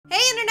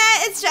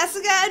Internet, it's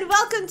Jessica and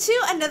welcome to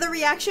another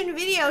reaction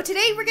video.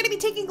 Today we're going to be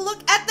taking a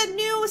look at the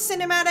new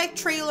cinematic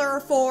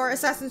trailer for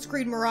Assassin's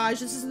Creed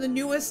Mirage. This is the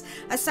newest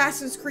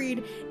Assassin's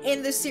Creed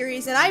in the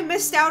series and I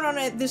missed out on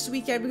it this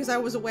weekend because I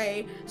was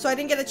away, so I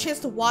didn't get a chance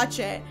to watch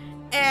it.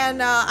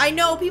 And I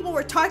know people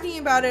were talking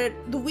about it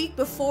the week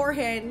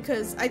beforehand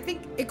because I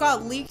think it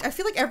got leaked. I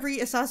feel like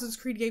every Assassin's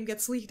Creed game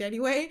gets leaked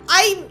anyway.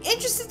 I'm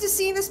interested to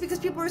see this because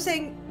people were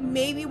saying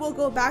maybe we'll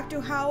go back to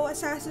how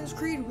Assassin's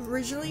Creed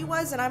originally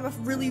was, and I'm a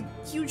really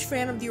huge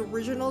fan of the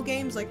original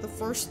games, like the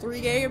first 3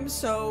 games,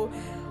 so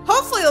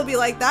hopefully it'll be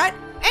like that.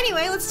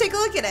 Anyway, let's take a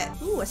look at it.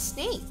 Ooh, a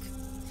snake.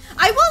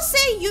 I will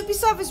say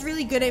Ubisoft is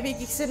really good at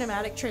making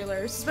cinematic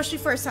trailers, especially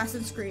for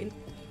Assassin's Creed.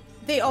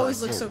 They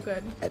always look so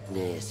good.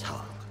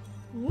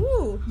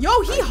 Ooh,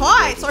 yo, he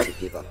hot. Sorry. To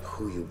give up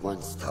who you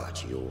once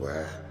thought you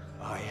were.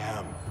 I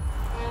am.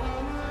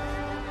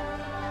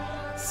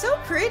 So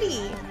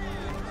pretty.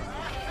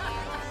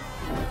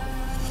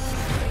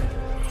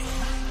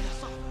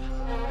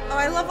 Oh,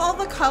 I love all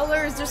the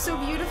colors. They're so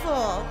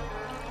beautiful.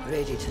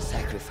 Ready to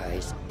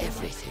sacrifice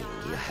everything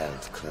you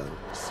held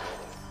close.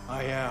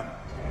 I am.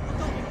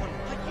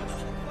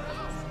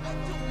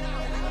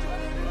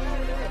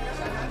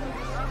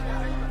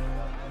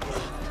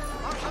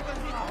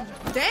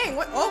 Dang,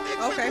 what? Oh,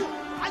 okay.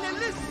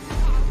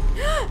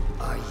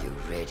 Are you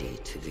ready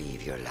to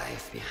leave your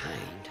life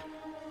behind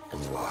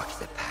and walk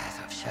the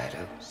path of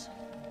shadows?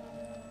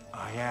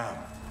 I am.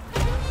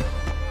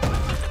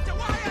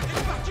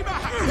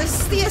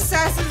 This is the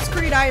Assassin's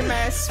Creed I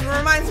miss. It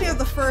reminds me of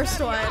the first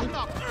one.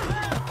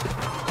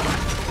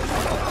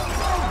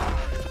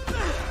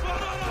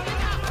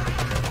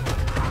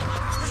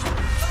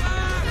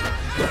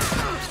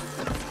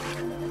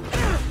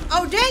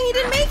 Oh, dang, he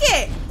didn't make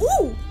it!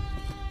 Ooh!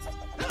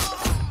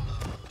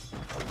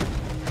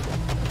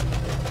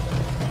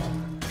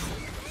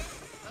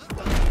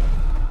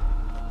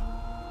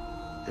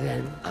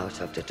 Then,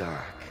 out of the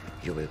dark,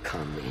 you will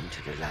come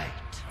into the light.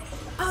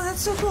 Oh,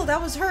 that's so cool.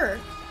 That was her.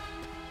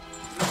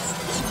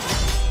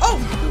 Oh!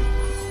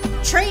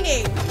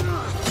 Training!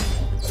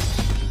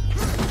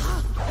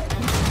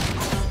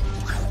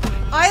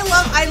 I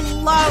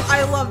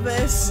love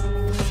this.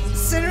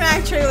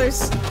 Cinematic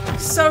trailers.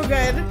 So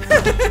good.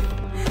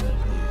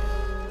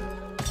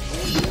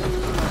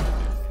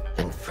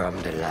 And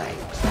from the light,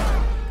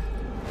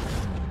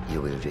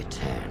 you will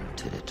return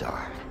to the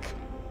dark.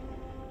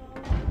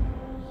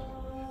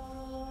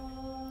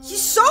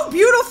 He's so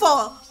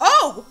beautiful!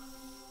 Oh!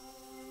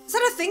 Is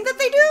that a thing that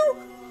they do?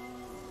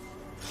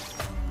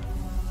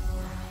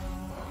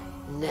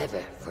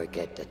 Never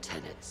forget the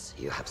tenets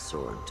you have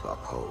sworn to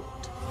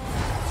uphold.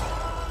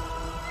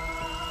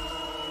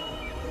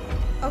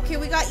 Okay,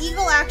 we got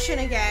eagle action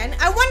again.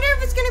 I wonder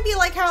if it's gonna be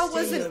like how it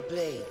was in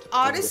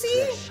Odyssey?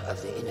 In the flesh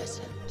of the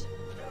innocent.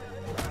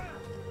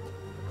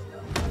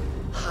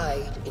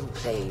 Hide in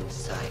plain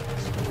sight.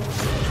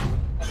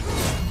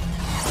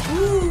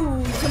 Ooh,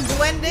 you can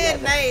blend in,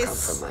 Never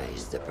nice.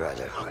 compromise the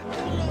brotherhood.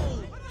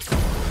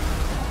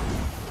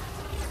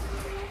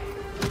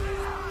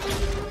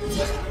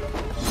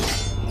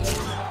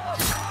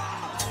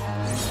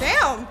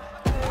 Damn.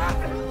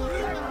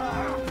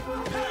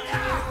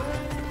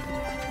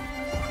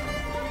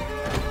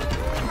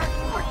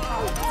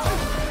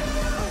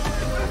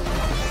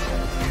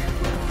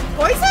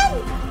 Poison?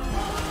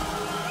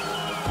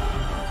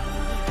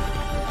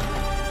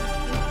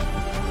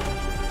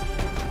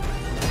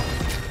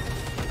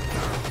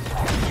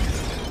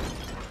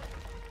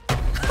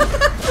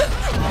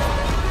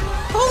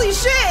 Holy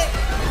shit!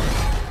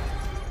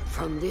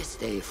 From this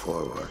day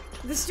forward,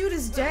 This dude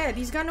is dead.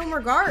 He's got no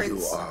more guards.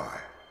 you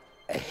are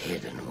a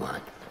hidden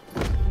one.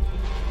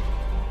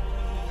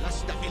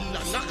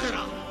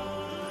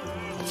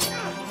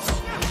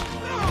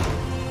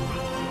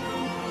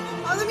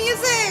 Oh, the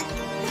music!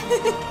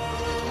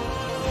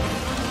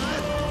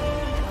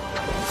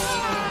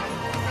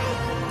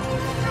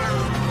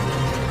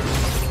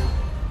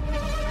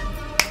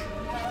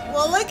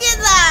 Well, look at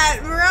that!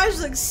 Mirage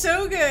looks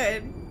so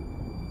good.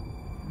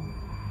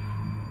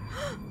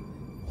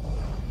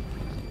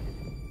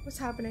 What's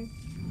happening?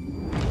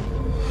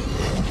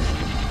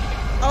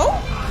 Oh?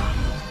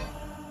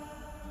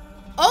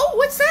 Oh,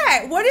 what's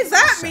that? What does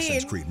that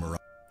mean?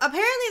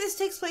 Apparently this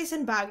takes place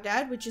in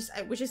Baghdad, which is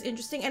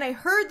interesting, and I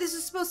heard this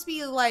is supposed to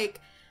be like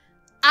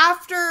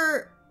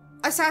after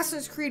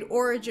Assassin's Creed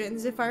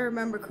Origins, if I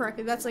remember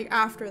correctly. That's like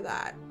after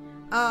that.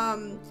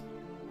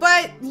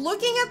 But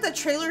looking at the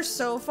trailer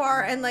so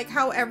far and like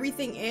how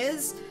everything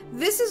is,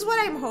 this is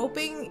what I'm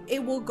hoping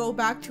it will go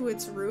back to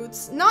its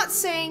roots. Not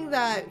saying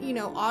that, you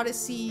know,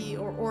 Odyssey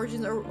or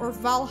Origins or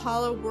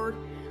Valhalla were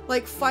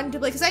like fun to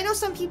play, because I know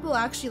some people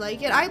actually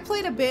like it. I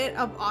played a bit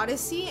of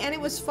Odyssey and it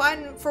was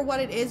fun for what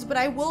it is, but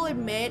I will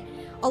admit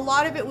a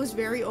lot of it was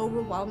very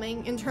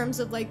overwhelming in terms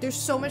of like there's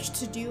so much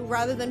to do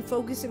rather than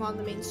focusing on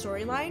the main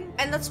storyline,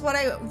 and that's what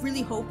I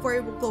really hope for.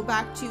 It will go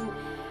back to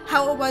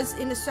how it was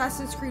in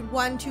Assassin's Creed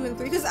 1, 2, and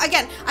 3. Because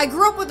again, I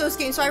grew up with those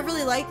games, so I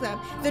really like them.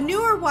 The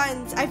newer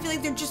ones, I feel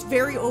like they're just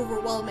very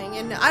overwhelming,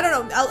 and I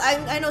don't know,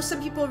 I know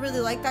some people really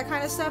like that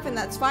kind of stuff, and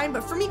that's fine,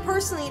 but for me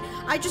personally,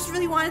 I just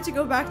really wanted to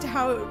go back to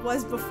how it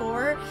was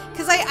before,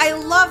 because I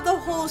love the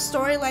whole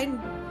storyline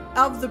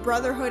of the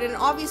Brotherhood, and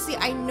obviously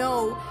I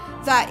know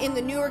that in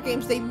the newer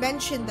games they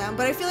mention them,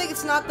 but I feel like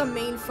it's not the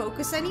main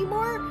focus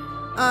anymore.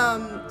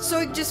 So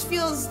it just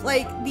feels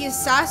like the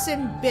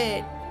assassin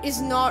bit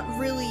is not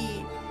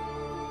really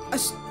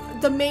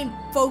the main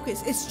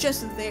focus, it's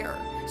just there.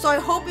 So I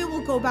hope it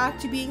will go back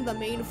to being the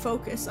main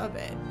focus of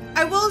it.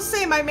 I will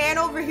say my man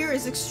over here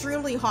is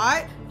extremely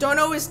hot. Don't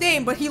know his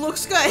name, but he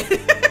looks good.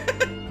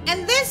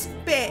 And this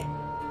bit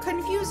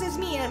confuses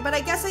me, but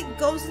I guess it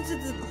goes into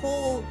the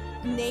whole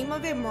name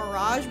of it,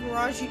 Mirage.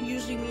 Mirage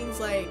usually means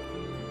like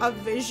a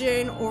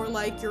vision, or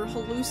like you're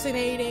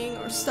hallucinating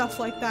or stuff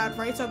like that,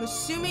 right? So I'm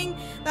assuming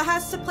that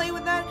has to play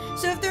with that.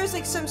 So if there's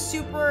like some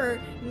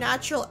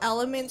supernatural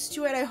elements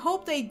to it, I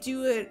hope they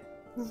do it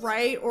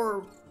right,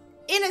 or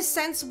in a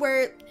sense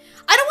where,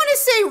 I don't want to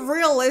say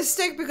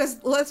realistic, because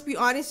let's be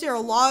honest here, a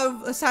lot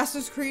of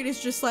Assassin's Creed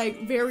is just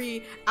like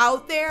very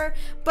out there,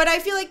 but I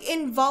feel like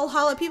in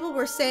Valhalla people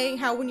were saying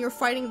how when you're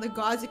fighting the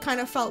gods it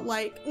kind of felt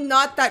like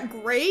not that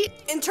great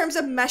in terms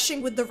of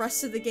meshing with the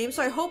rest of the game.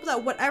 So I hope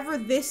that whatever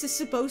this is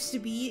supposed to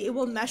be, it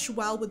will mesh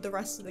well with the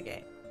rest of the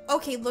game.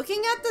 Okay,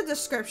 looking at the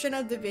description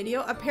of the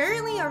video,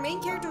 apparently our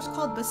main character is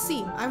called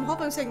Basim. I hope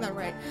I'm saying that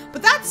right.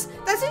 But that's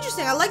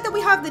interesting. I like that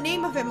we have the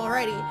name of him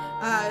already.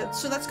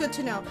 So that's good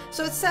to know.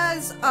 So it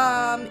says,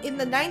 in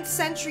the 9th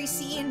century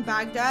CE in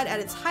Baghdad, at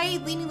its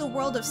height, leading the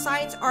world of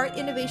science, art,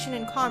 innovation,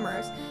 and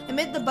commerce.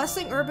 Amid the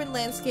bustling urban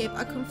landscape,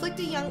 a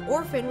conflicted young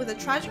orphan with a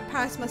tragic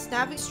past must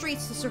navigate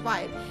streets to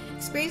survive.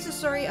 Experience the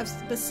story of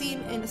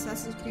Basim in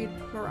Assassin's Creed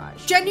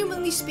Mirage.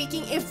 Genuinely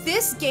speaking, if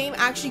this game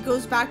actually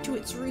goes back to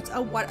its roots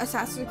of what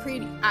Assassin's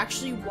Creed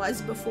actually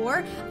was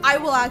before, I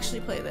will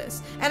actually play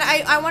this. And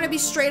I want to be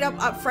straight up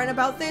upfront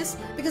about this,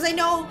 because I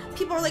know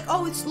people are like,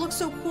 oh, it looks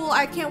so cool,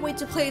 I can't wait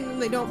to play it,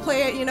 and they don't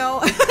play it, you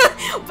know?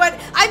 But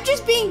I'm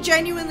just being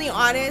genuinely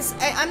honest.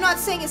 I'm not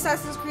saying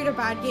Assassin's Creed a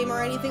bad game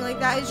or anything like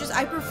that, it's just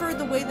I prefer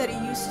the way that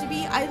it used to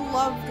be. I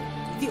loved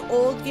the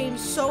old game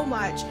so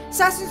much.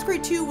 Assassin's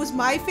Creed 2 was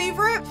my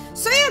favorite.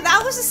 So yeah,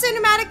 that was a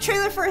cinematic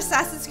trailer for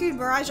Assassin's Creed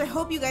Mirage. I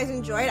hope you guys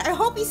enjoyed. I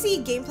hope you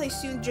see gameplay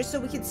soon, just so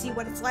we can see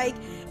what it's like.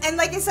 And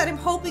like I said, I'm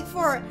hoping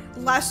for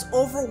less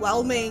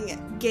overwhelming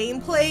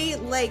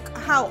gameplay, like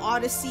how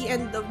Odyssey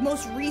and the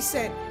most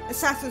recent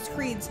Assassin's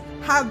Creeds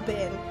have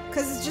been,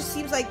 because it just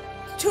seems like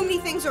too many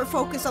things are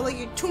focused on,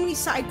 like too many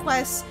side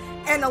quests,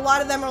 and a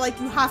lot of them are like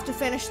you have to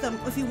finish them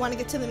if you want to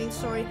get to the main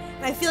story,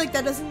 and I feel like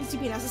that doesn't need to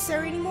be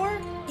necessary anymore.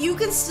 You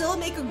can still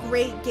make a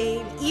great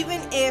game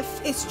even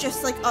if it's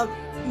just like a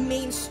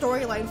main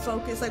storyline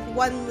focus, like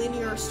one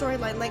linear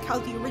storyline, like how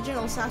the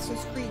original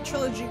Assassin's Creed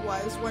trilogy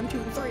was, 1, 2,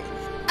 and 3.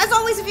 As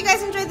always, if you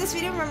guys enjoyed this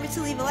video, remember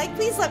to leave a like.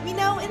 Please let me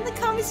know in the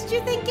comments what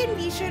you're thinking.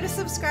 Be sure to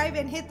subscribe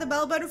and hit the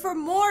bell button for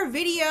more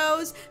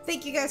videos.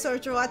 Thank you guys so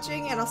much for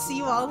watching, and I'll see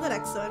you all in the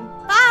next one.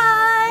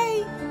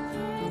 Bye!